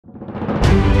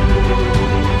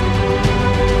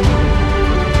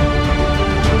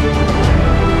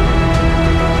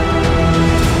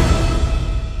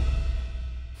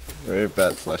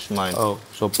bet flush mine. Oh,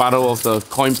 so battle of the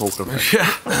coin poker.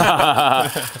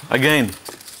 Again.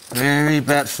 Very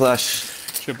bad flush.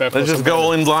 Let's just go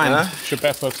all in blind. Huh? Should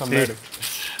bet for somebody.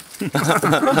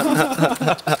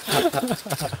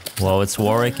 Well, it's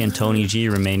Warwick and Tony G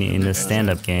remaining in this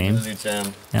stand-up game.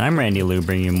 And I'm Randy Liu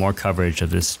bringing you more coverage of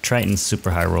this Triton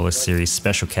Super High Roller Series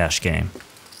special cash game.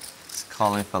 It's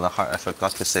calling for the heart. I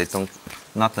forgot to say, don't,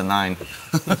 not the 9.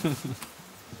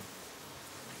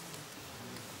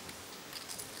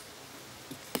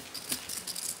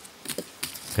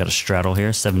 Got a straddle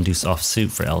here, 7 deuce offsuit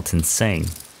for Elton Tsang.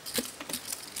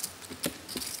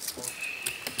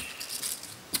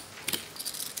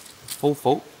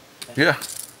 Fold. Yeah.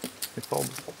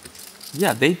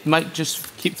 Yeah, they might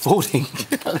just keep folding.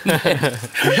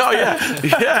 Oh yeah.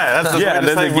 Yeah, that's the and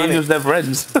then the game just never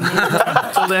ends. Till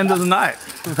the end of the night.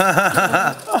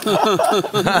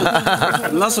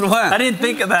 I didn't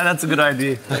think of that. That's a good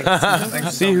idea.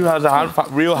 See who has a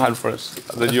real hand first.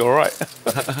 Then you're all right.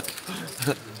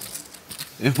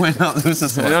 It might not lose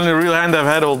this The one. only real hand I've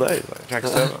had all day. Like Jack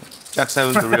 7. Jack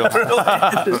 7's the real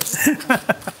hand.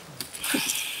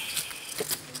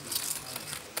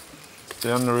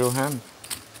 The only real hand.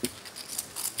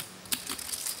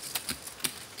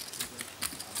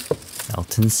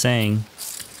 Elton Tsang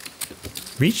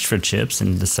reached for chips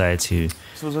and decided to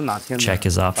check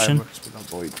his option.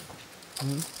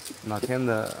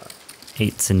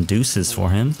 8s and deuces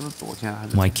for him.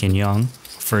 Yong,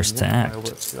 first to act.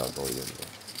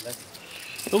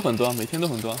 都很多，每天都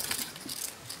很多。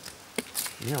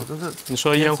你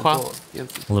说烟花？ A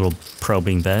little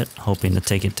probing bet, hoping to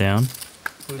take it down.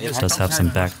 Does have some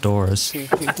back doors.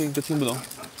 听都听不懂。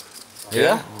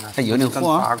 Yeah? 有点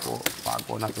货啊。法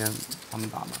国那边他们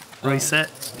打嘛， Reset.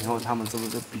 然后他们这个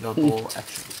就比较多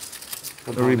action。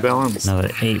 Very balanced.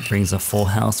 Another 8 brings a full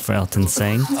house for Elton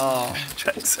Tsang.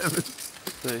 Check 7.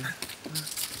 对。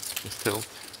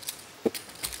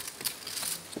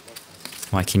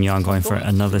 Yong going for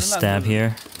another stab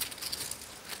here.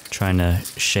 Trying to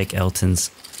shake Elton's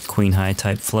queen high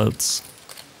type floats.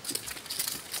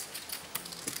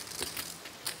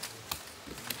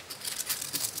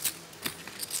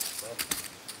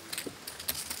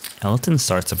 Elton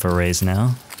starts up a raise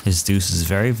now. His deuce is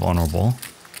very vulnerable.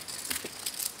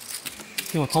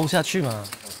 因为我偷不下去嘛。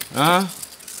啊？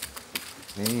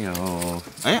没有。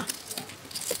哎呀！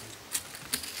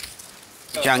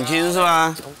奖金是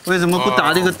吧？为什么不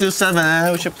打这个 Do 7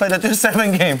呢？We should play the Do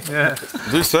 7 game. Yeah.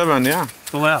 Do 7, yeah.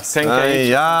 Who else? 哎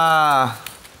呀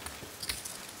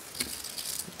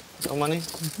！No money.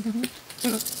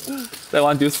 再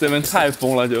玩 Do 7太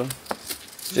疯了就。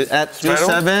就 add Do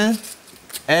 7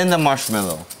 and the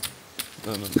marshmallow.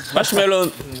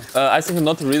 Marshmallow, I think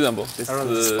not reasonable. This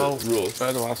is the rule.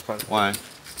 Why?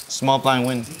 Small blind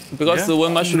win. Because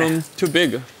one mushroom too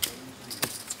big.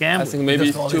 Gamble. I think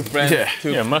maybe two friends,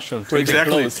 two mushroom. pretty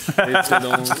close. They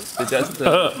just,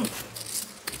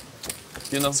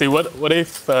 you know. See, what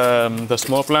if the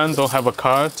small blind don't have a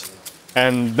card,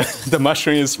 and the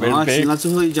mushroom is very big?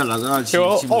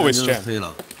 He'll always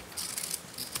jam.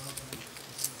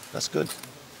 That's good.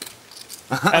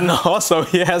 And also,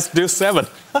 he has Do 7.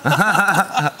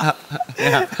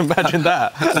 Yeah. Imagine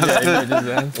that.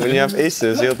 When you have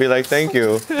aces, he'll be like, thank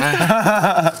you.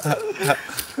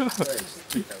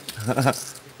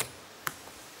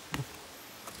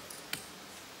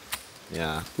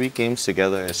 Yeah, 3 games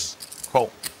together is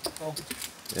cool.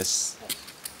 Yes.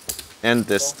 And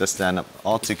the stand-up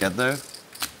all together.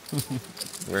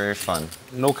 Very fun.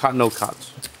 No cut, no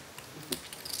cuts.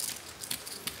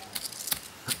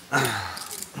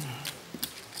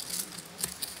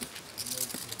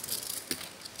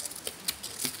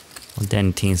 Well,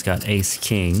 Danny Teen's got ace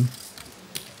king.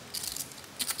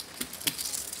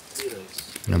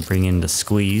 Gonna bring in the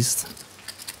squeezed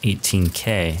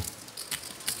 18K.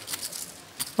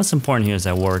 What's important here is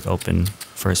that Warwick opened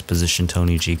first position,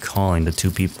 Tony G calling. The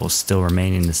 2 people still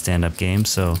remain in the stand-up game,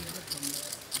 so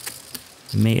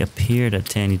it may appear that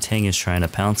Danny Tang is trying to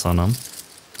pounce on him.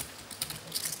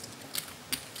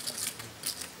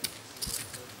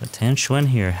 But Tan Xuan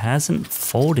here hasn't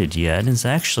folded yet and is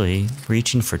actually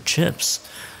reaching for chips.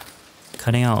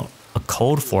 Cutting out a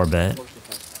cold 4-bet.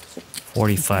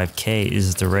 45K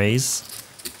is the raise.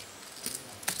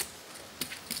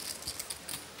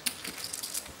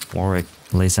 Warwick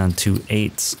lays down 2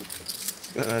 8s.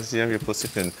 See your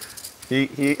position. He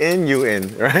in, you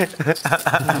in, right?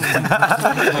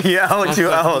 He out, you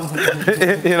out.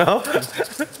 You know?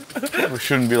 We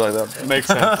shouldn't be like that. Makes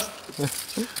sense.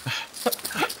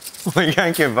 Well, you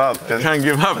can't give up. I can't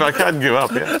give up. I can't give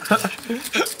up, yeah.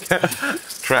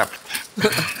 Trapped.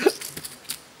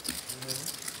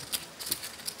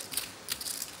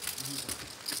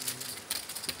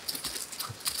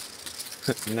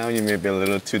 Now you may be a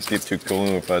little too deep to go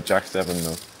in with Jack 7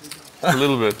 though. A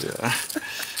little bit, yeah.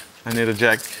 I need a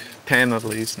Jack 10 at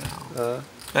least now.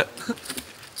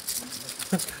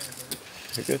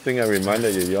 Good thing I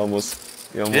reminded you. You almost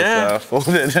Yeah.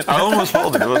 folded. I almost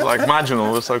folded. It was like marginal.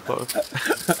 It was so close.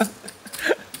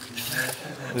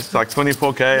 It's like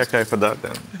 24K. Okay, for that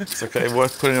then. It's okay.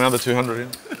 Worth putting another 200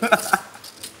 in.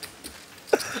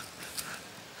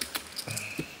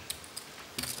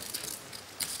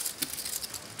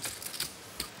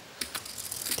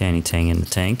 Danny Tang in the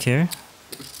tank here,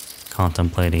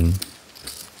 contemplating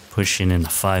pushing in a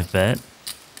 5-bet,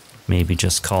 maybe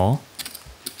just call.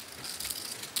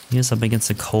 He is up against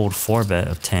a cold 4-bet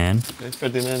of Tan.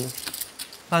 Ferdinand.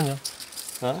 翻咗，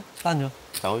嚇？翻咗。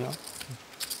走咗？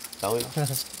走咗？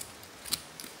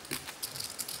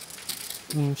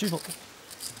唔舒服，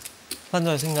翻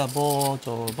咗去新加坡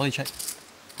做 body check，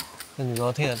跟住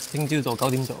我聽朝早9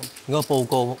點做，如果報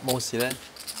告冇事咧，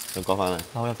又過翻嚟。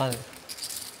我又翻嚟。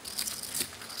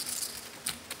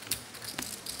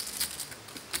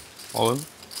All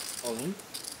in.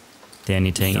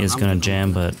 Danny Tang is going to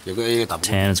jam, but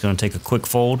Tan is going to take a quick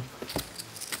fold.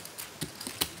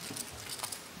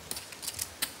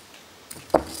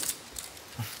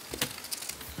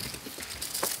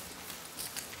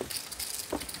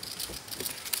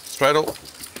 Straddle.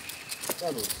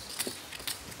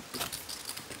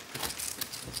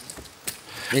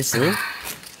 Yes.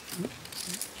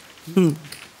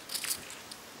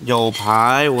 有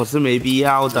牌，我是没必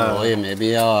要的。我也没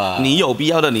必要啊。你有必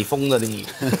要的，你疯了你！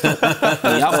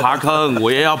你要爬坑，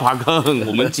我也要爬坑，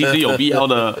我们其实有必要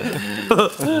的。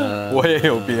我也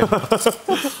有必要，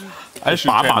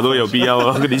把把都有必要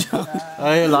啊！我跟你讲。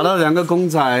哎，拿到2个公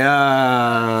仔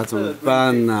啊，怎么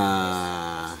办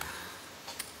呢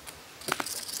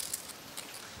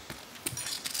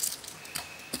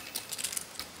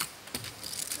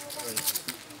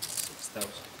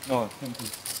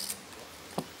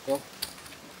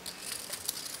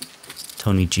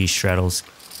？Tony G straddles,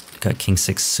 got King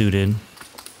 6 suited.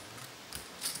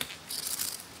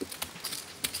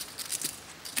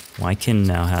 Wykin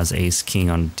now has Ace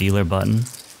King on dealer button.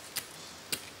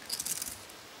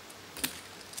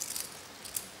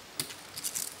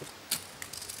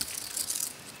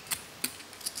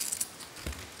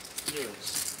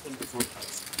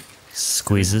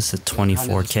 Squeezes at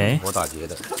 24K. 我打劫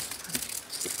的，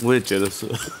我也觉得是。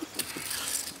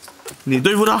你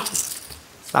对付他，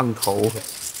上头。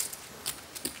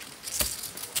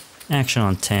 Action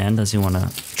on Tan. Does he want to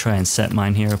try and set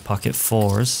mine here? Pocket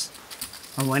 4s.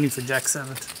 I'm waiting for Jack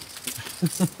 7.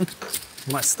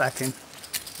 I'm not stacking.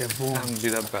 Yeah, boom. Wouldn't be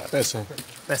that bad.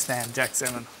 Best hand, Jack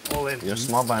 7. All in. You're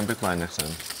small blind, big blind next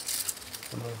time.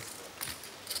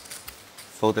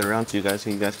 Fold it around to you guys, so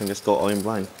you guys can just go all in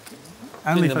blind.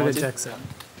 Only if I get Jack 7.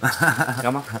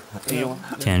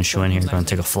 Tan Xuan here going to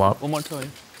take a flop. One more try.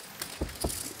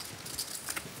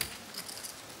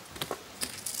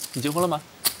 你结婚了吗？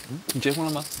你结婚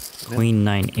了吗？ Queen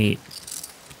 9-8.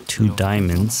 2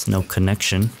 diamonds. No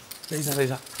connection. 等一下，等一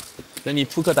下，等你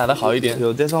扑克打得好一点。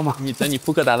有介绍吗？你等你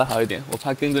扑克打得好一点，我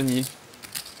怕跟着你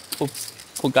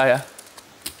扑街呀。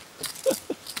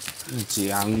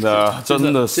讲的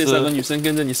真的是，介绍个女生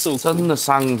跟着你受苦，真的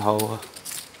上头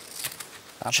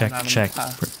啊！ Check, check.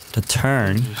 The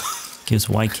turn gives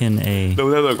Wykin a 你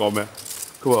有聽佢講咩？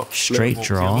佢話 straight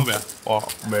draw. 哦，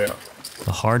未啊。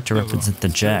 The heart to represent the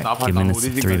jack, given it's a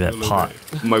 3-bet pot.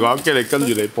 唔係講驚你跟住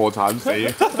你破產死，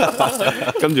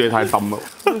跟住你太抌啦。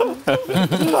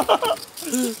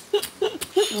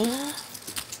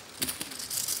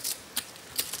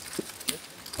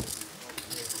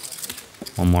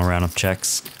 One more round of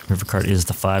checks. River card is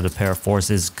the 5. The pair of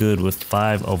 4s is good with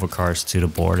 5 overcards to the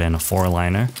board and a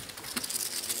 4-liner.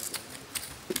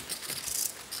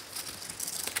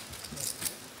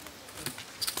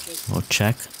 We'll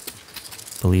check.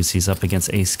 Believes he's up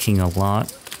against Ace King a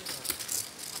lot.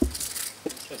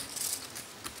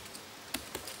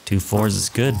 2 4s is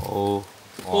good.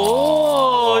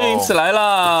 哦，运气来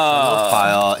了！牌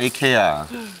哦 ，AK 啊！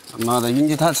妈的，运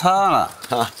气太差了，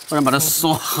不然把它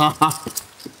刷。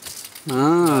来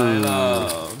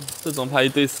了，这种牌一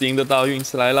对是赢得到，运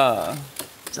气来了。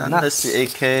真的是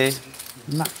AK。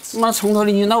妈从头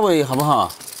赢到尾，好不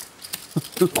好？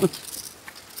是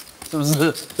不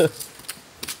是？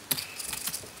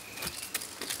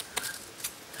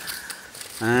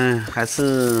嗯，还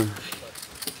是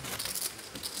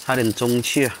差点中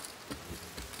气啊！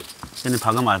跟你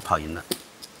跑个马跑赢了，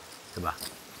对吧？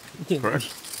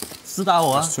私打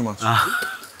我啊！ Too much. 啊，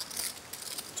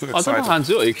 Too 哦，这盘 excited. 好像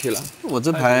只有 AK 了我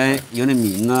这牌有点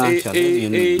明啊， ，A 小的有 A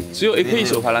点 A 明。只有 AK 一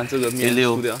手牌了，这个面 A6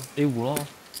输掉。 A5咯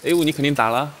A5你肯定打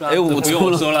了 ，A5 不用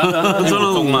我说了，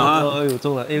中吗？有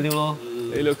中了 A6咯。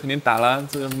A6肯定打了，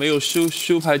这个没有修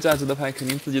牌价值的牌肯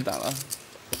定自己打了。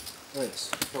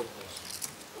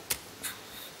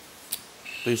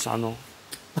对3哦。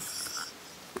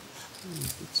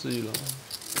不至于了。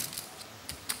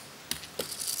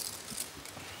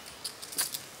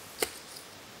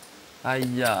哎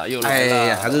呀，又来了。哎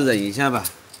呀，还是忍一下吧，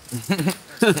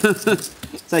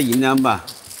再赢2把，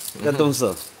要动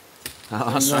手。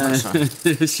啊，算，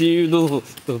信誉度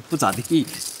不咋地。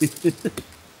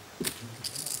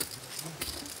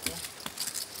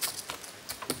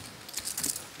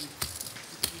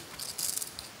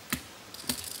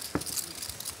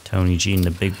Tony G in the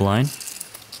big blind.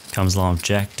 Comes along with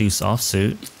Jack Deuce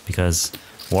offsuit because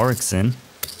Warwick's in.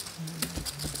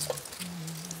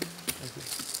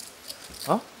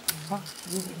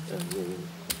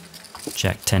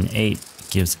 Jack 10-8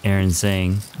 gives Aaron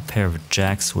Zang a pair of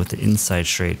jacks with the inside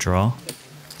straight draw.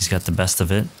 He's got the best of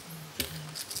it.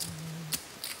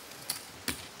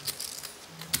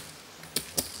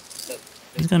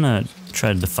 He's gonna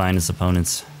try to define his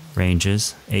opponent's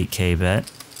ranges. 8K bet.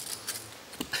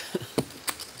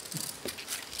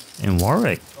 And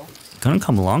Warwick gonna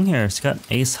come along here. He's got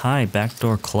ace high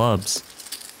backdoor clubs.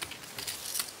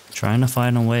 Trying to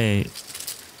find a way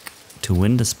to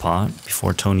win this pot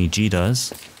before Tony G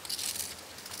does.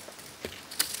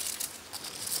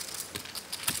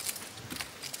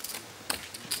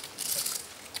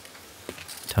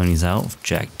 Tony's out with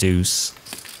Jack Deuce.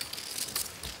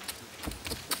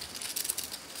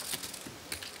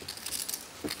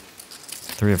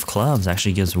 Three of clubs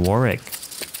actually gives Warwick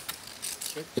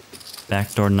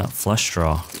backdoor nut flush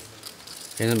draw.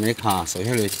 And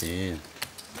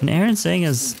Aaron Zang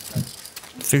has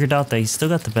figured out that he's still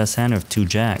got the best hand of 2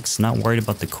 jacks, not worried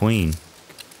about the queen.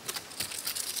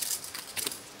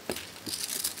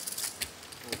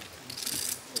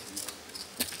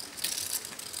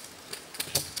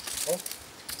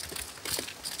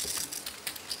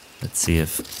 Let's see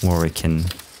if Warwick can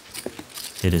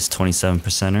hit his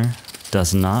 27%er.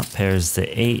 Does not. Pairs the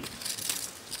 8.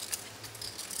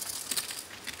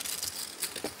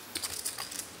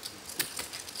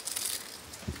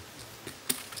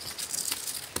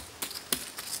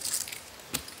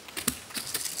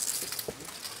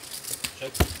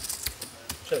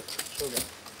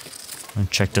 I'll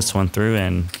check this one through,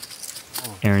 and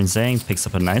Aaron Zang picks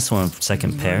up a nice one,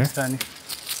 second pair.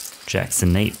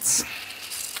 Jackson 8s.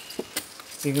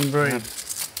 You can breathe.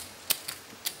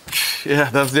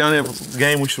 Yeah, that's the only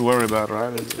game we should worry about,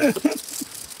 right?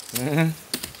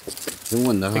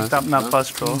 Picked up that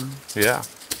flush draw. Yeah.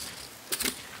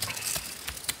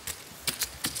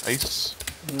 Ace.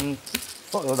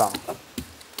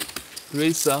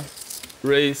 Raise 啊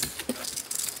 ，raise。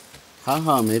还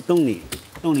好没动你，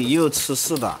动你又吃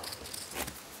4打。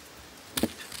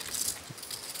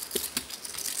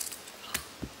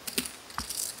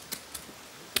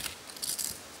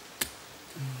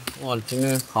哇，今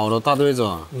天好多大队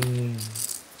长。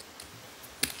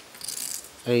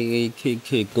A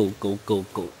Go Go Go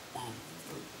Go。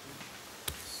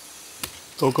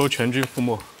勾勾全军覆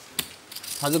没。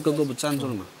他这勾勾不站住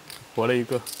了吗？活了一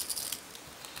个。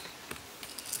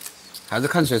还是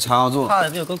看谁操作。他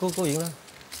没有勾赢了。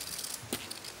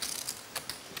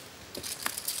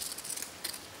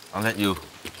I'll let you.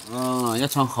 要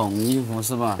穿红衣服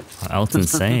是吧 Elton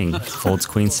saying folds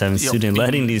Queen 7 suit and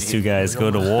letting these 2 guys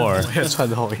go to war. 我也穿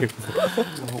着红衣服，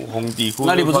红底裤。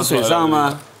那你不是水上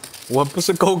吗？我不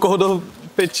是勾勾都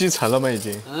被击沉了吗？已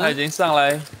经。他已经上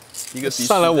来一个比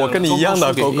上来，我跟你一样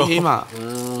的勾勾。一样，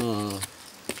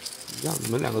你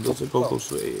们2个都是勾勾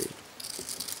水。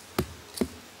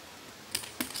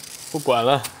不管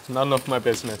了 ，none of my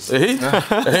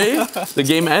business。The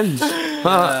game ends.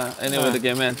 Anyway, the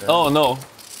game ends. Oh no,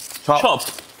 chop.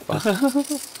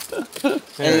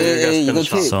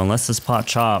 So unless this pot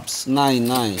chops,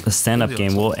 9. the stand-up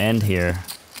game will end here.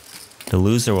 The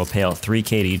loser will pay out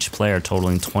 3K to each player,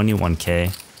 totaling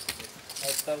 21K.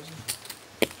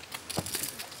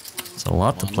 So a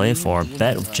lot to play for.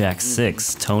 Bet with Jack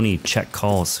 6. Tony check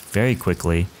calls very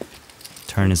quickly.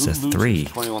 Turn is a 3.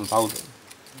 21,000.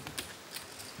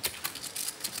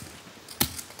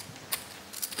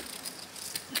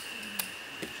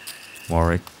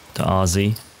 Warwick to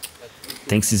Aussie.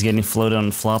 Thinks he's getting floated on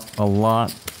the flop a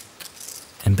lot.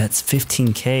 And bets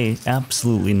 15K,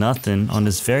 absolutely nothing, on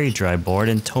this very dry board.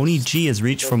 And Tony G has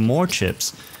reached for more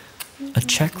chips. A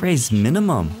check raise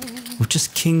minimum with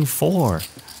just King 4.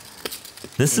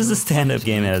 This is a stand-up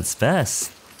game at its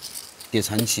best. 给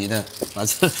传奇的，把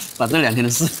这2天的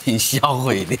视频销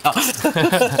毁掉，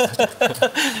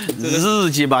日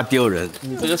鸡巴丢人。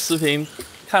你这个视频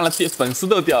看了粉丝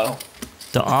都掉了。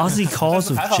 The Aussie calls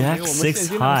with 还好 Jack 我们现 6 今的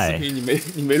视 high. 频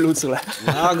你没录出来。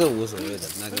那个无所谓的，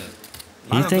那个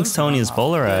He thinks Tony is 那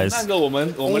polarized. 个我们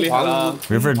厉害了。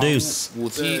 River Deuce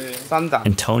 3档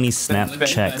and Tony snap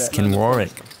checks King Warwick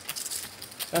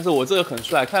但是我这个很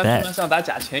帅，看出来像打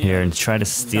假钱一 here 样， and try to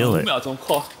steal 5 it. 秒钟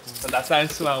扣，打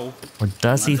37万5。 Or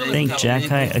does he think Jack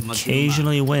high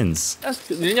occasionally wins? 但是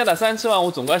人家打37万5，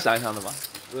总该想一想的吧？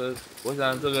我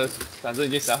想这个反正已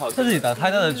经想好了。这是你打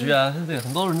太大的局啊，是这个，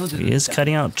很多人都觉得 He is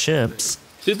cutting out chips.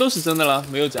 其实都是真的了，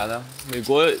没有假的。美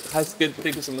国还是跟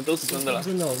这个什么都是真的了。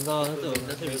真的，我知道，这种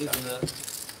在这里就觉得，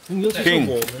尤其是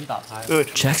我们打牌，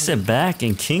 Checks it back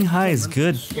and King high is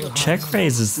good. Check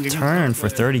raises turn for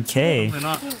 30k.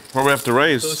 Where we have to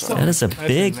raise. That is a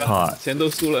big pot. 钱都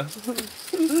输了。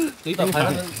你打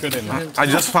牌 I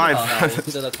just five.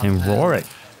 And Warwick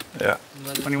Yeah.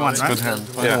 21, right? Good hand.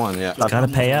 21, yeah. gotta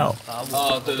pay out.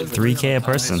 哦，对对对。 3k a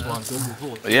person.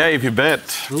 Yeah, if you bet.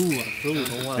 15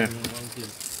多万，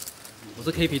我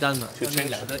是 KP 单嘛，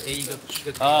两个 A 一个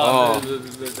哦，对对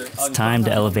对对对。 It's time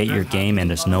to elevate your game, and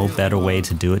there's no better way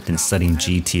to do it than studying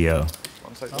GTO.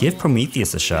 Give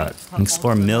Prometheus a shot and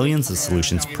explore millions of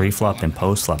solutions pre-flop and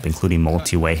post-flop, including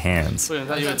multi-way hands.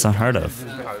 It's unheard of.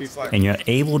 And you're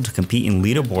able to compete in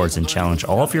leaderboards and challenge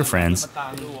all of your friends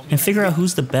and figure out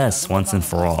who's the best once and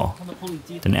for all.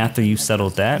 Then after you've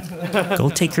settled that,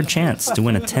 go take your chance to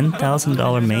win a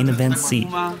 $10,000 main event seat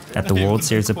at the World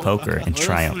Series of Poker and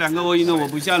Triumph. 2个我赢了，我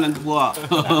不吓人拖。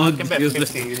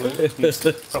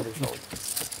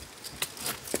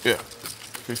 Yeah.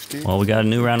 50. Well, we got a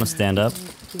new round of stand-up.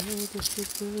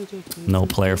 No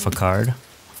player for card,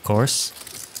 of course.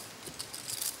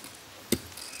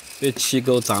 被7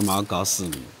勾杂毛搞死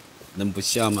你，能不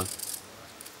笑吗？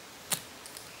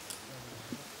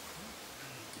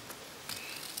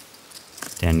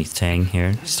 Danny Tang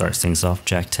here starts things off.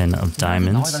 Jack 10 of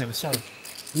diamonds.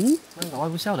 那老外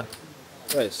不笑的，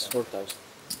 Yes, 4,000。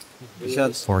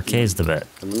 4K is the bet.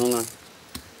 怎么弄啊？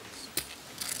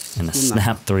 And a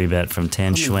snap 3-bet from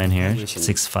Tan Xuan here.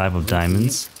 6-5 of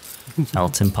diamonds.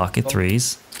 Elton pocket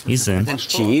threes. He's in.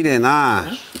 紧一点呐，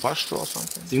 Flush draw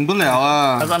something. 紧不了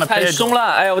啊。 That's on a 太 pair 凶 draw.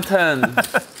 了 ，Elton。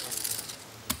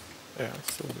 Yeah.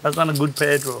 So That's on a good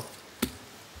pair draw.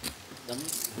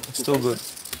 still good.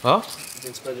 啊？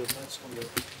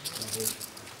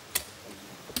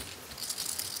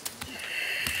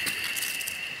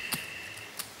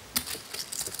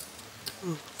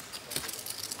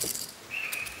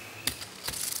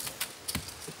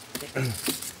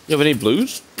 You have any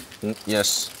blues?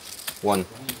 Yes. 1.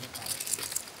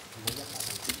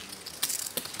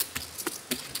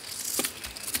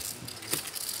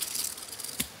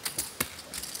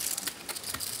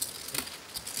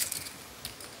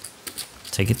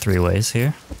 Take it 3 ways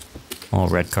here. All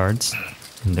red cards.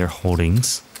 And their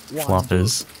holdings. Flop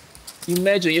is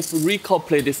Imagine if Rico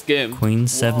played this game. Queen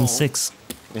 7-6.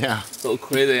 Yeah. So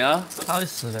crazy, huh? 他会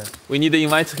死的。 We need to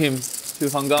invite him to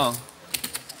Hong Kong.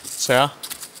 谁啊？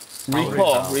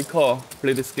 Rico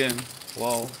play this game.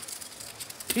 Wow.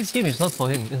 This game is not for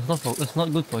him. It's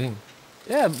not good for him.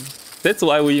 Yeah, that's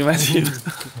why we invite him.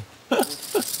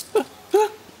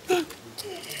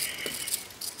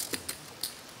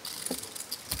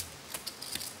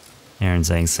 Aaron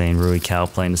Zang saying Rui Cao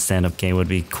playing a stand-up game would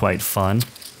be quite fun.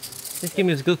 This game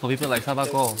is good for people like 沙巴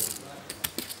哥。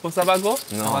 For Sabago?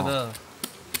 沙巴哥，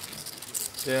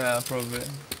 Yeah, probably.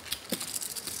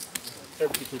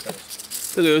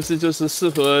 这个游戏就是适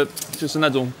合，就是那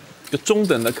种就中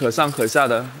等的可上可下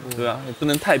的，对吧？也不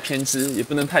能太偏激，也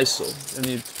不能太熟，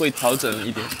你会调整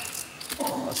一点。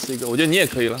是一个，我觉得你也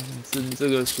可以了，你这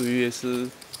个属于也是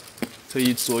可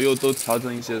以左右都调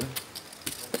整一些的。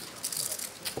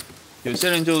有些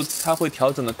人就他会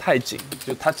调整的太紧，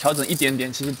就他调整一点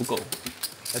点其实不够，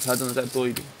要调整的再多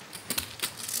一点。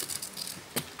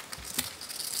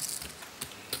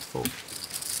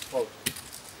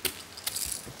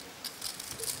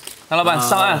唐老板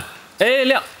上岸，哎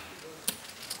亮。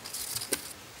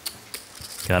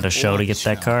 Got a show to get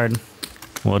that card.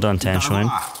 Well done, Tan Xuan.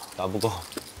 打不过，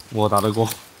我打得过。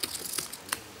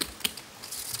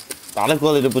打得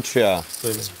过你都不去啊？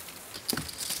对的。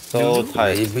都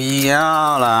太没必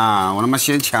要啦，我他妈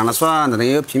先抢了算了，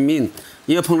又拼命，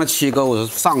又碰了7勾，我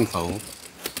是上头。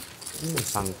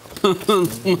上头，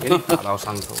给你打到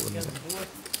上头了。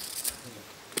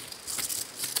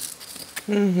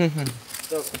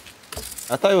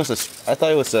I thought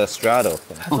it was a straddle.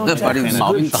 我把你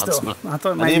毛病打出来。 I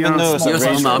thought I maybe didn't even on know a it was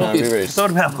a small raise small and a bit. re-raise.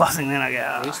 thought about bluffing, then I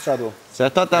go, So I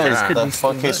thought that was Yeah. the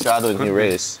 4K straddle and he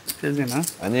raised. is you know?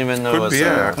 I didn't even know it Could was be,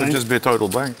 yeah. a... Could just be a total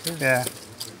blank. Yeah.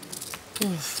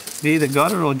 You either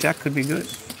got it or Jack could be good.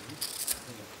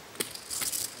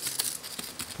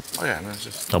 Oh yeah, no, it's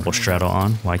just Double straddle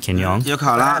on. White king Yong. 有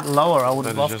卡了， Lower, I would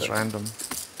that have is bluffed just it. random.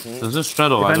 只是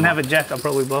straddle If I 来 didn't 的 have a jack, I'd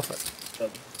probably bluff it.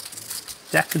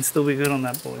 Jack could still be good on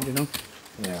that board, you know?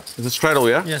 Is it straddle,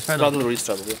 yeah? Yeah, straight Straddle up.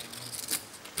 restraddle.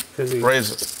 Because he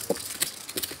Raise it.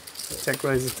 check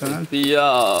raises turn. 必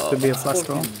要 Could be a flush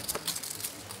draw.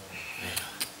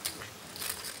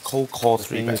 cold call The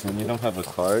 3 thing bet. is, when you don't have a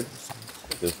card,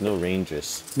 there's no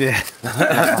ranges. Yeah.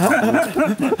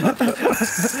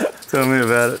 Tell me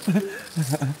about it.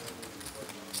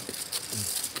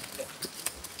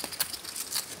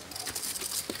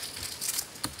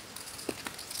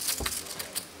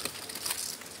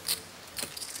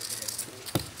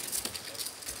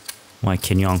 White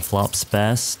king Yong flops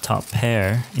best. Top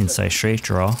pair. Inside straight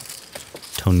draw.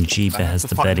 Tony G I have has to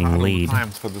the fight betting hard all the lead.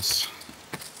 time for this.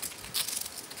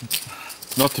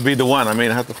 Not to be the one. I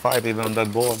mean, I have to fight even on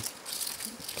that board.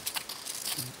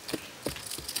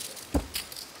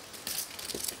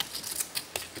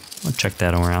 I'll check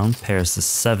that around. Pairs to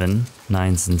 7.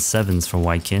 9s and 7s for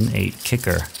White king. 8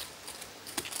 kicker.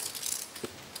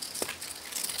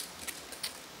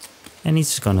 And he's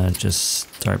just gonna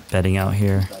start betting out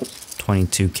here.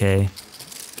 22k.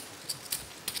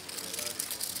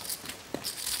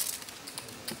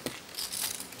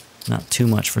 Not too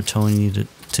much for Tony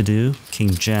to do.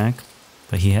 King Jack.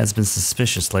 But he has been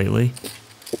suspicious lately.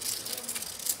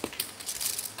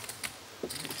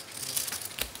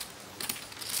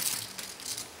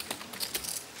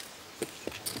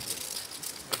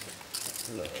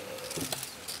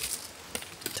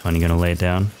 Tony gonna lay it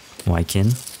down. White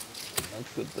king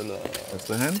That's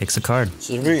the hand. takes a card.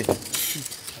 3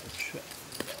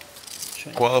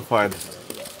 Qualified.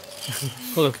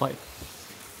 Qualified.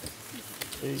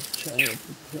 全也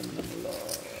不可能了，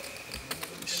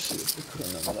是不可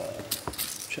能了，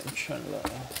全了。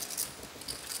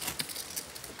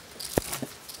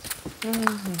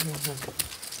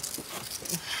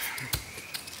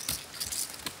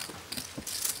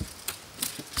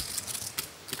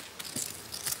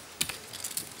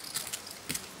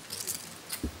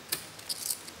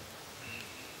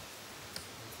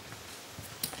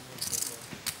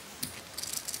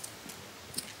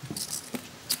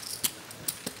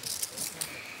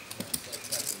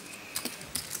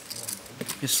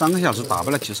你3个小时打不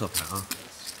了几手牌啊？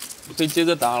可以接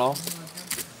着打喽。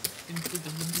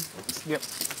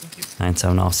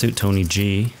 9-7 offsuit, Tony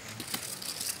G.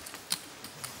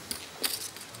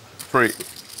 3.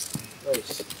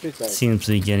 Seems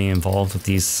to be getting involved with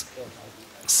these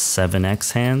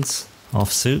 7x hands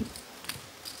offsuit.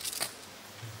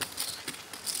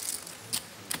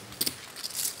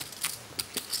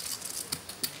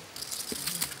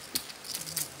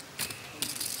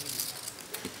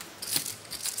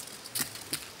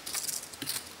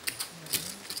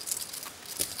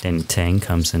 Then Tang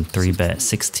comes in 3-bet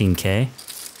 16k.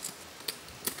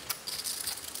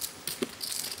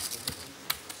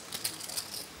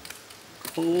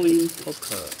 Coin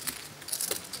poker.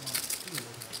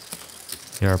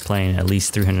 They are playing at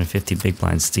least 350 big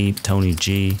blinds deep. Tony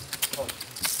G.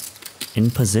 In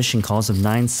position, calls of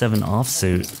 9-7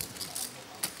 offsuit.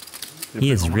 He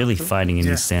is really fighting in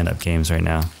these stand-up games right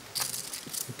now.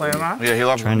 You play around? Yeah, he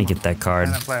loves Trying to get that card.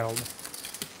 And I play older.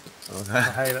 I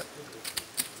hate it.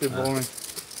 Too boring.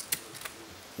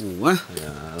 5啊，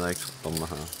 Yeah, I like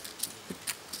Omaha.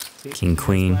 King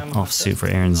Queen offsuit for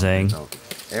Aaron Zang. No,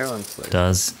 Aaron plays.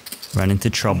 Does run into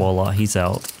trouble a lot. He's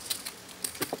out.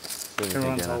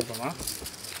 Everyone's older, huh?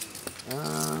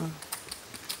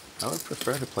 I would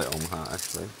prefer to play Omaha,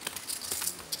 actually.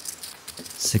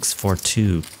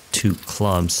 6-4-2. 2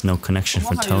 clubs. No connection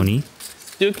for Tony.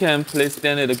 You can play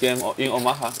standard game in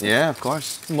Omaha. Yeah, of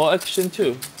course. More action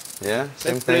too. Yeah,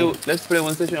 same thing. Let's play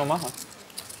one session in Omaha.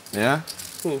 Yeah?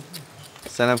 Cool.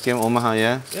 Stand up game Omaha,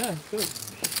 yeah? Yeah, good.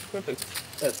 Perfect.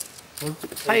 Yes.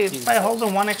 Play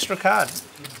holding one extra card.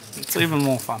 It's even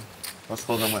more fun. Let's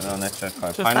hold them with an extra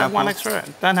card. Just have one extra.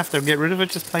 Don't have to get rid of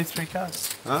it. Just play 3 cards.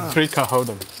 3-card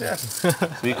hold'em. Yeah.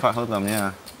 3 card hold them,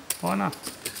 yeah. Why not?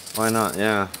 Why not?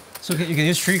 Yeah. So you can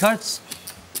use 3 cards?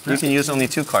 You can use only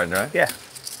 2 cards, right? Yeah.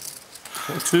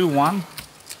 2, 1.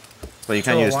 But you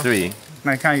can't use 3.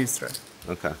 No, you can't use 3.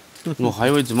 Okay. 我还以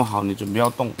为怎么好，你准备要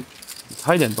动，你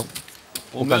差一点动。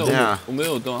我没有，这样我没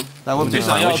有动。 That would be 我就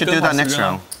想 fun. 要 We should do that 跟好 next 时间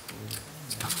round.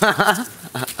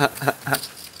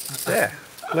 Yeah.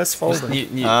 Let's fold it.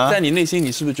 你在你内心，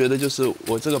你是不是觉得就是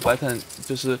我这个 pattern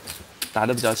就是打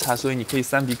得比较差，所以你可以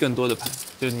3笔更多的牌？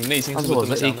就是你内心是不是这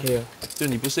么想的？ AK 啊。就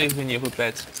你不是 AK， 你也会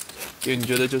bet， 因为你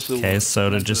觉得就是。 Okay, so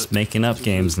they're just making up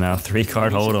games now.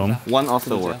 3-card hold'em. One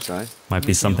also works, right? Might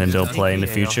be something they'll play in the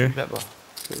future.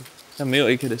 在没有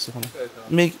AK 的时候呢？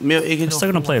没有 AK We're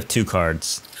still gonna play with 2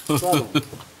 cards.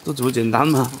 这只不简单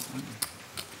吗？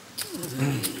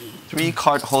 3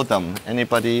 card hold'em.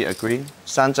 Anybody agree?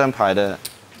 3张牌的，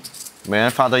每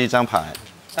人发到1张牌。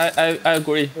I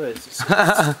agree.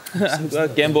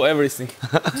 Gamble everything.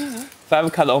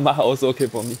 5 card Omaha also okay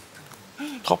for me.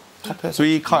 Top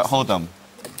 3 card hold'em.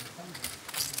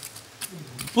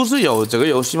 不是有这个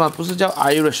游戏吗？不是叫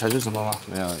Irish 还是什么吗？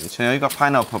没有，以前有一个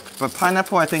pineapple. But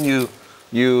pineapple, I think you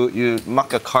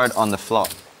mark a card on the flop.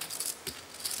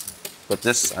 But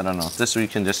this, I don't know. This you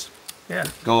can just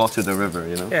go off to the river,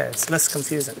 you know? Yeah, it's less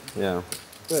confusing. Yeah.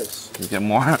 You get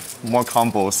more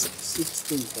combos.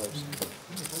 16,000.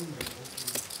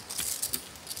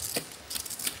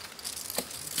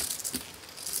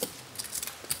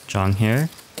 Jiang here,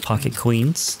 pocket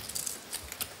queens,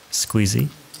 squeezy.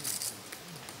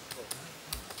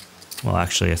 Well,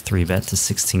 actually a 3-bet to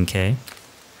 16k.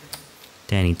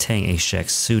 Danny Tang,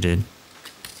 ace-jack suited.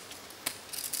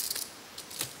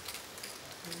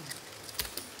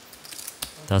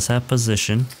 Does have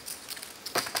position.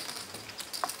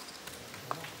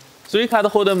 3 card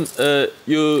hold'em.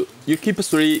 You keep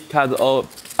 3 cards, or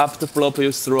after flop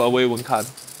you throw away 1 card.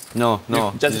 No.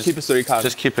 Just keep 3 cards.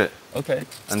 Just keep it Okay.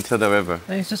 until the river.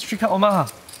 Hey, it's just 3 card Omaha.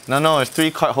 No, it's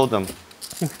 3 card hold'em.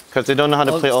 Because they don't know how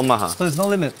to play Omaha. So there's no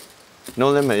limit.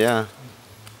 No limit, yeah.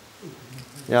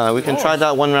 Yeah, we can try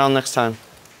that 1 round next time.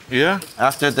 Yeah?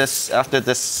 After this.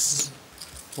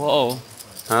 Whoa.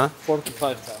 Huh?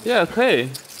 45,000. Yeah,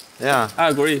 okay. Yeah. I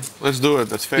agree. Let's do it.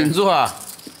 That's fair. 顶住啊！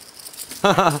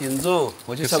顶住，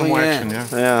我去 Get 抽 some 根 more 烟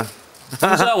action,。Yeah. 我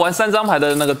们现在玩3张牌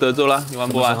的那个德州了，你玩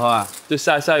不玩？什么时候啊？就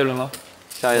下一轮了。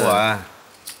下一轮。玩。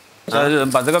下一轮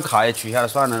把这个卡也取下来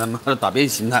算了，他妈的打变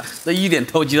形了，这一点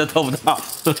偷鸡都偷不到。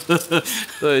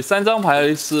对，3张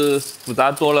牌是复杂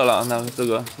多了啦，那这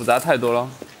个复杂太多了，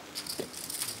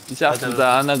一下复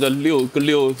杂那个多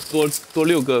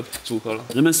6个组合了。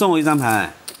人们送我1张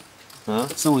牌，嗯，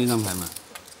送我1张牌嘛，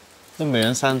那每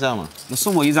人3张嘛，那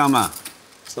送我1张嘛，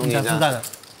送你1张。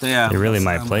对呀。 They really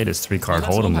might play this 3-card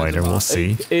hold'em later, we'll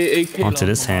see. Onto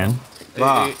this hand.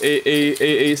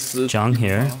 A 10。 Jiang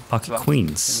here, pocket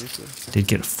queens. Did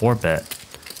get a 4-bet.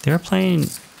 They're playing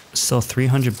still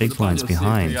 300 big blinds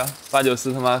behind.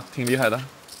 894他妈挺厉害的。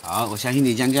好，我相信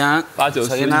你，江江。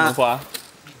 894你能花。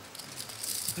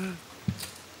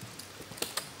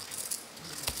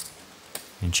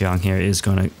And Jiang here is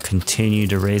going to continue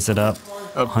to raise it up.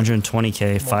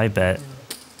 120k, 5-bet.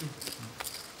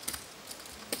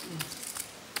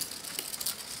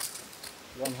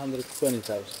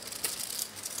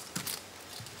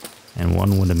 And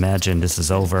one would imagine this is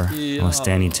over, unless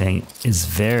Danny Tang is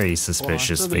very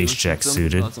suspicious of ace-jack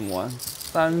suited. 怎么玩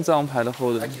？3张牌的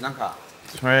hold。几张卡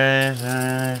How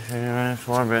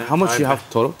much you have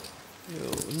total?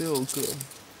 有6个。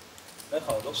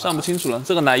算不清楚了，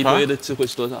这个拿一堆的机会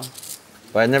是多少？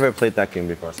 But I never played that game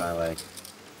before, so I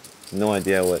no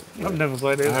idea what. I've never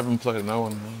played I it. haven't played no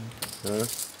one. Huh?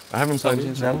 I haven't played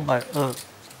it. 220，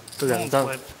这2张，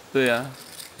对呀。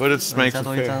 But it makes it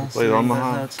fair. Play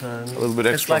Omaha. A little bit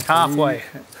It's extra. like halfway.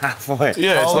 Halfway.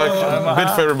 Yeah, it's like a bit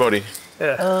for everybody.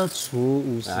 2除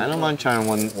50。 I don't mind trying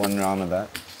one round of that.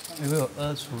 有没有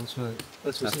2除出来？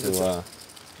 Have to,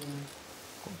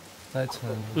 再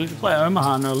乘 We can play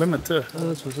Omaha no limit too.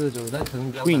 2除49，再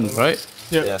乘 Queen, right?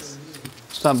 yes.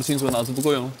 算不清楚，脑子不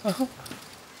够用。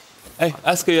哎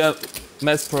，ask you a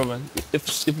math problem.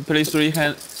 If you play 3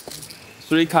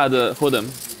 card hold'em,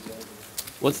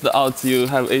 what's the odds you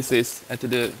have aces at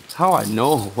the? How I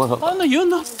know? What? Oh no, you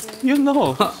know.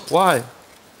 Why?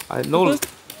 I know.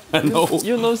 I know.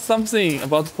 You know something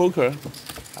about poker.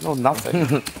 I know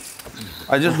nothing.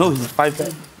 I just know he's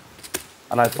 5-bet,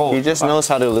 and I fold. He just knows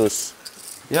how to lose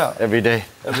Yeah. every day.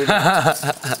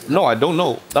 No, I don't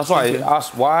know. That's why I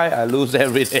ask why I lose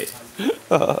every day.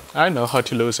 I know how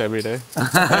to lose every day.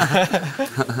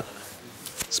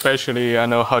 Especially, I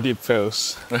know how it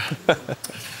feels.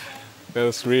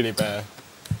 Feels really bad.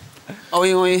 奥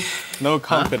运奥运， No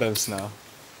confidence now.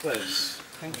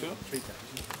 Thank you.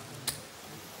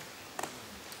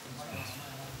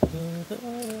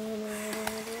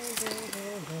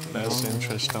 Less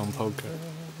interest on poker.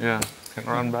 Yeah, can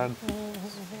run bad.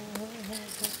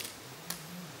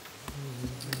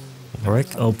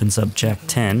 Warwick opens up Jack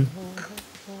 10.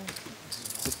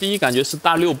 第一感觉是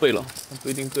大6倍了，不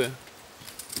一定对。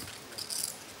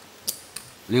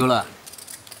 溜了。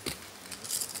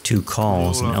 2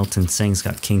 calls, and Elton Tsang's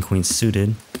got king queen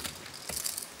suited.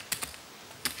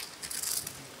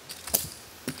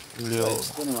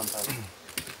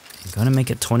 Gonna make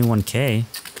it 21k.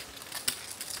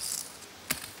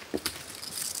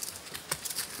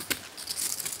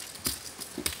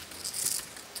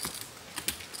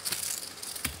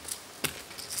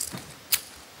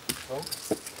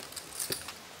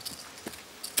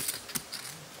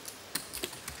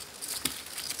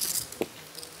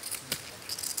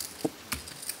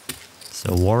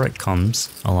 So Warwick comes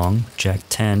along, Jack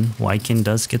 10. Wykin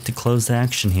does get to close the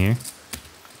action here.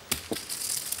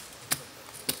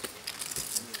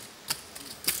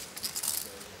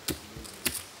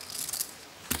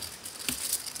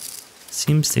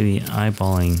 Seems to be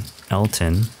eyeballing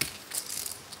Elton.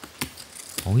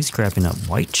 Oh, he's grabbing up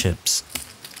white chips.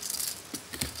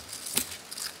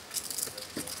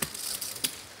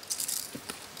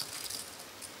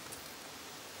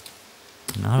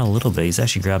 Not a little bit, he's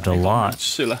actually grabbed a lot.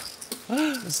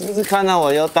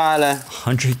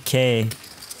 100K,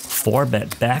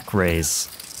 4-bet back raise.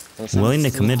 Willing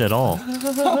to commit at all.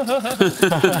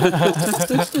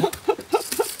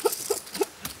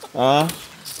 啊，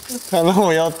看到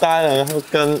我要呆了，然后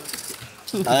跟，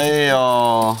哎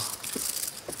呦，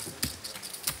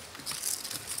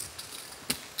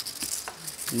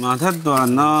马太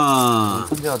短了，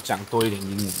要讲多一点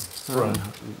英文，不然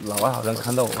老外好像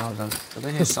看到我好像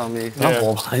那些上面他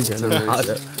活拍起来，妈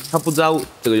的，他不知道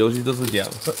这个游戏都是假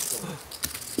的。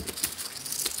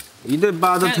1对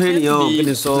8的推理哦，跟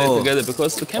你说。 together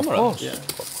because the camera. Of course, Yeah.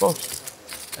 of course.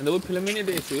 And with preliminary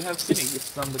days, we have seen if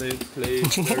somebody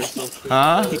plays very softly.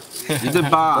 啊， 1对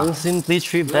8。 Don't simply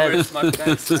three Very bet. smart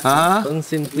guys. 啊 Don't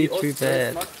simply three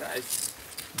bet. Smart guys.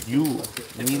 You,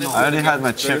 I already had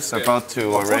my chips about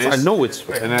to raise. I know it's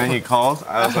fair. And then he called.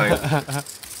 I was like,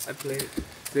 I played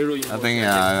zero. I think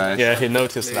yeah, Yeah, he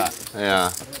noticed that.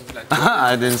 yeah.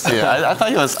 I didn't see it. I thought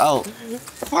he was out.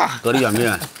 隔离远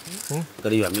面，隔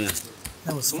离远面，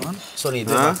 That was fun. 说你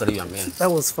对吧？隔离远面， That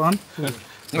was fun.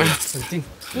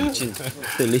 很近，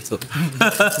对立走。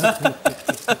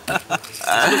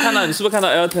你是不是看到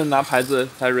Elton 拿牌子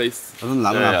才 raise？ 他说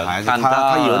拿不拿牌子？对啊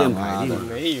他有点牌力，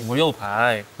没有，我有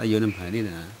牌。他有点牌力的，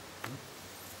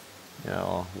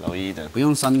有留意的。不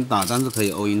用3打，但是可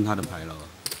以 all in 他的牌了。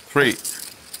 Free.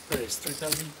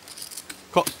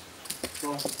 Call.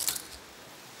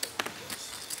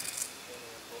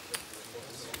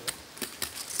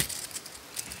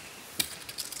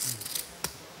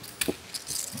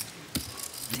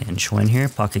 And Xuan here,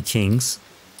 pocket kings.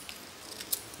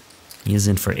 He is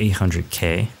in for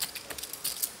 800K.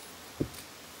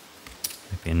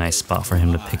 Might be a nice spot for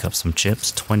him to pick up some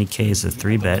chips. 20K is a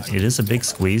 3-bet. It is a big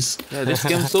squeeze. Yeah, this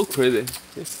game is so crazy.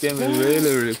 This game is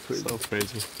really, really crazy. So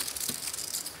crazy.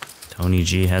 Tony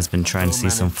G has been trying to see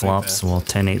some flops. Well,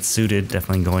 10-8 suited,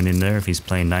 definitely going in there if he's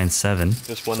playing 9-7.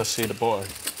 Just want to see the board.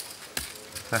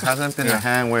 There hasn't been a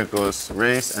hand where it goes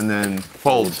raise and then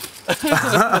fold.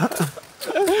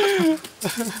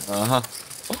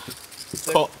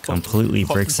 Completely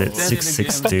bricks it.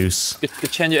 6-6 deuce. It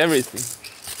could change everything.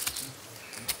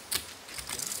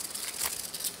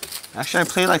 Actually, I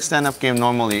play like stand-up game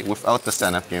normally without the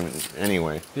stand-up game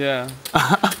anyway. Yeah.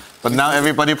 But now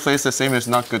everybody plays the same. It's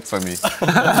not good for me.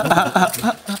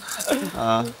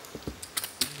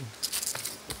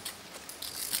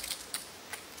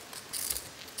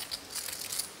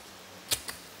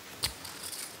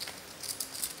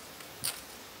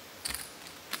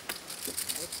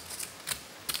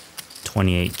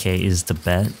 28K is the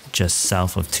bet, just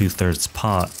south of 2/3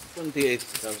 pot.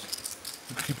 28,000.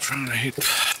 I keep trying to hit.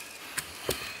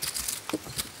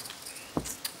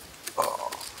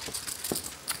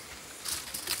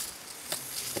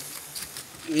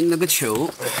 赢了个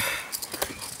球。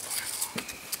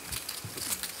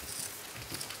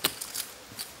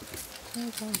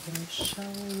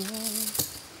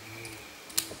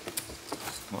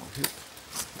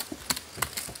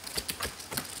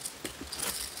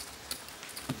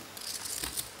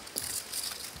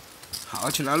好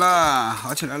起来了，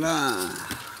好起来了。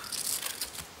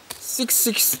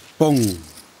6-6，嘣。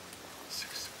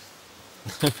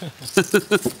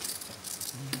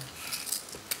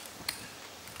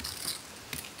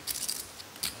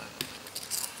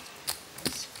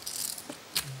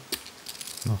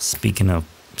Well, speaking of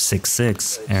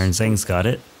 6-6, Aaron Zang's got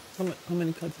it. How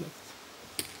many cards left?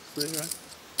 3, right?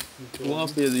 One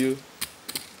up is you.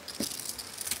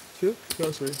 2? 2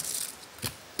 or 3?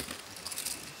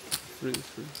 3.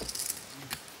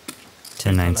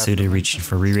 10-9 suited, reaching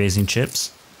for re-raising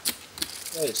chips.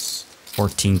 Nice.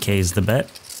 14K is the bet.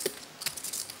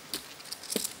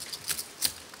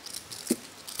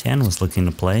 Tan was looking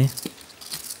to play,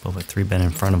 but with 3-bet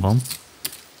in front of him.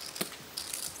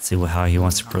 Let's see how he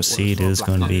wants to proceed. It is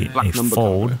going to be a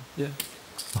fold. Yeah.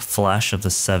 A flash of the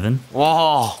 7.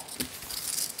 Whoa!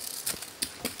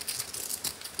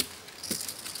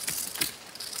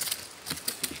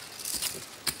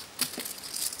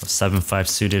 A 7-5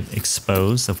 suited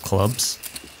expose of clubs.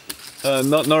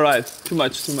 Not right. Too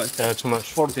much. Yeah, too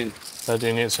much. 14. Do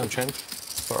you need some change?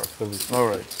 Sorry. All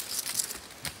right.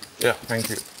 Yeah, thank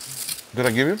you. Did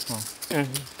I give you? Oh. Yeah.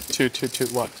 Two.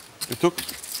 What? You took?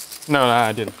 No,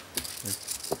 I didn't.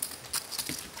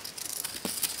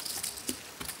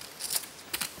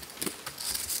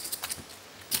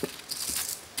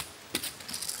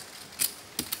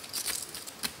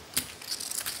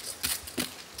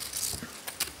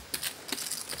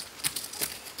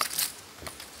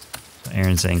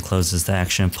 Aaron Zang closes the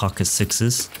action, pocket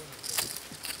sixes.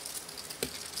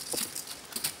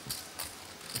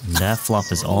 And that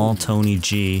flop is all Tony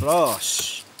G.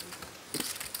 Flush.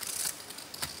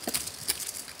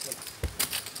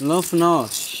 No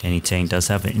flush. Danny Tang does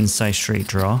have an inside straight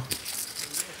draw.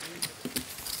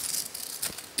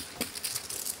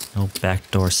 No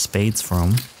backdoor spades for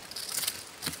him.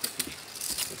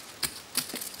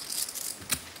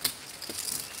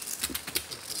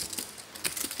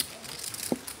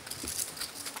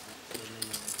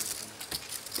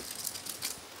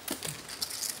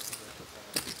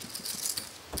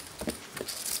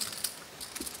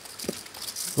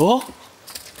 Oh,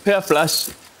 pair flush.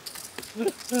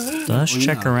 Does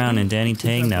check around, and Danny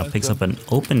Tang now picks up an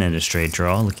open-ended straight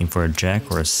draw, looking for a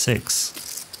jack or a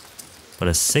six. But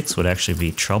a six would actually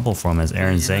be trouble for him, as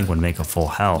Aaron Zang would make a full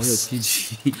house.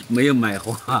 没有买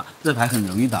花，这牌很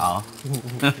容易倒。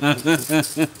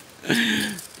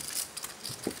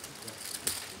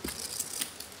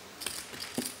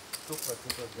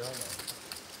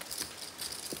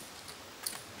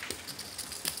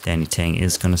Danny Tang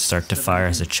is going to start to fire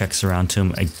as it checks around to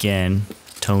him again.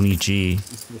 Tony G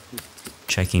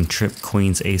checking trip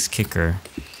queens ace kicker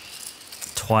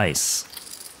twice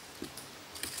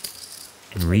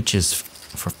and reaches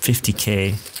for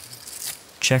 50k.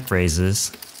 Check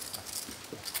raises.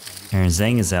 Aaron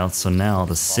Zang is out, so now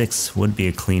the 6 would be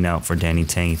a clean out for Danny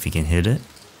Tang if he can hit it.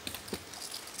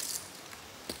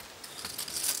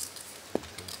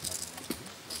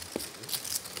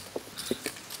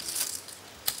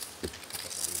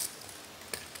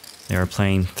 They are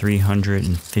playing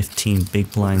 315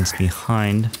 big blinds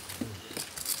behind.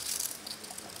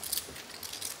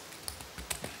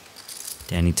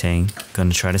 Danny Tang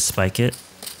gonna try to spike it.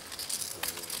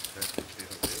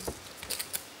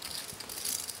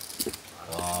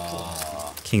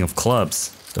 King of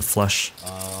clubs. The flush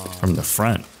from the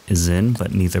front is in,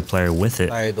 but neither player with it.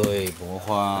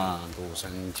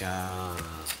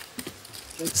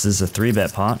 This is a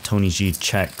 3-bet pot. Tony G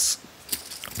checks.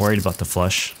 Worried about the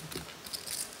flush.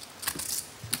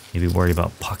 Maybe worried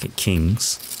about pocket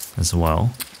kings as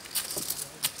well.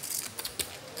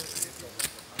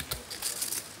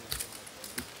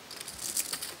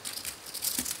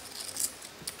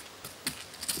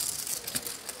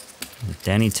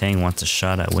 Danny Tang wants a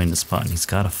shot at winning the spot, and he's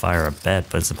got to fire a bet,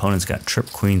 but his opponent's got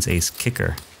trip queens ace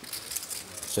kicker.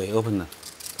 水 open 的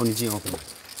 ，Tony G open 的，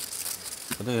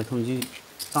不对 ，Tony G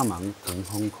大盲腾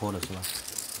空 call 的是吧？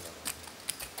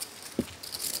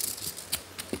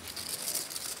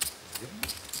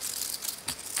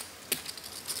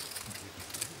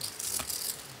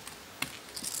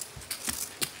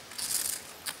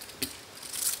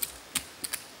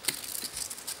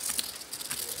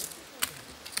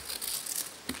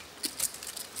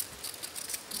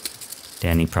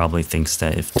 Danny probably thinks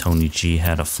that if Tony G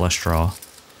had a flush draw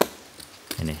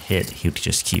and it hit, he would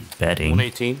just keep betting.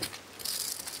 118.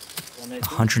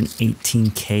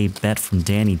 118k bet from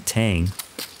Danny Tang.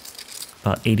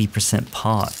 About 80%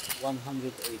 pot.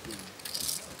 118.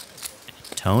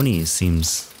 Tony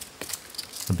seems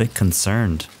a bit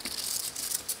concerned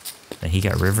that he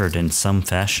got rivered in some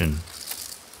fashion.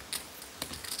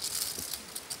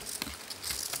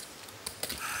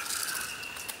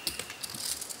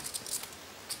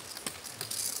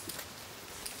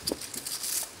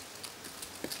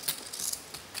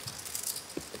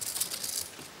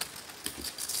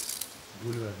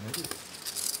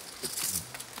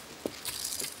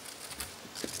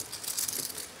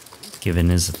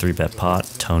 Given is a 3-bet pot,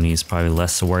 Tony is probably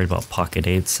less worried about pocket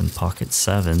 8s and pocket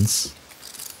 7s.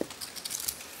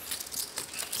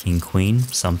 King Queen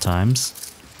sometimes,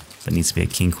 but needs to be a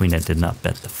King Queen that did not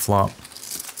bet the flop.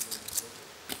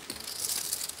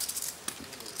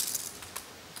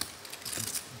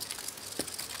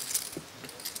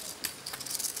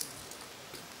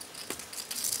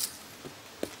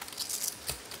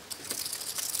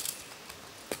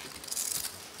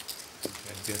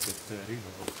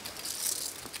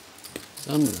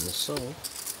 So.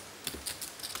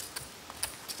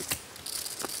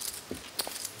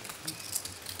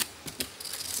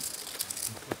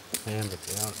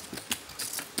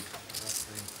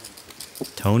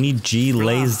 Tony G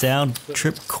lays down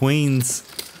trip queens.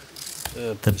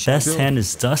 The best hand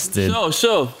is dusted.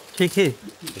 Show. KK.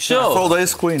 Show. Fold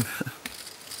ace queen.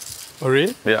 Oh,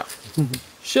 really? Yeah.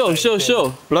 Show.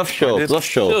 Bluff show. Bluff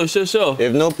show. Show.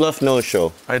 If no bluff, no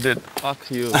show. I did. Fuck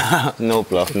you. No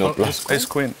bluff, no bluff. Ace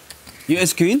queen. You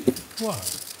ace queen?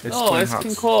 Ace No, queen it's king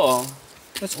hearts. call.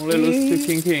 That's only lose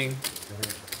to king.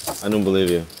 I don't believe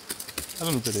you. I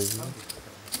don't believe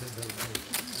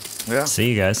you. Yeah, See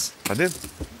you guys. I did.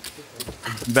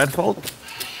 Bad fault.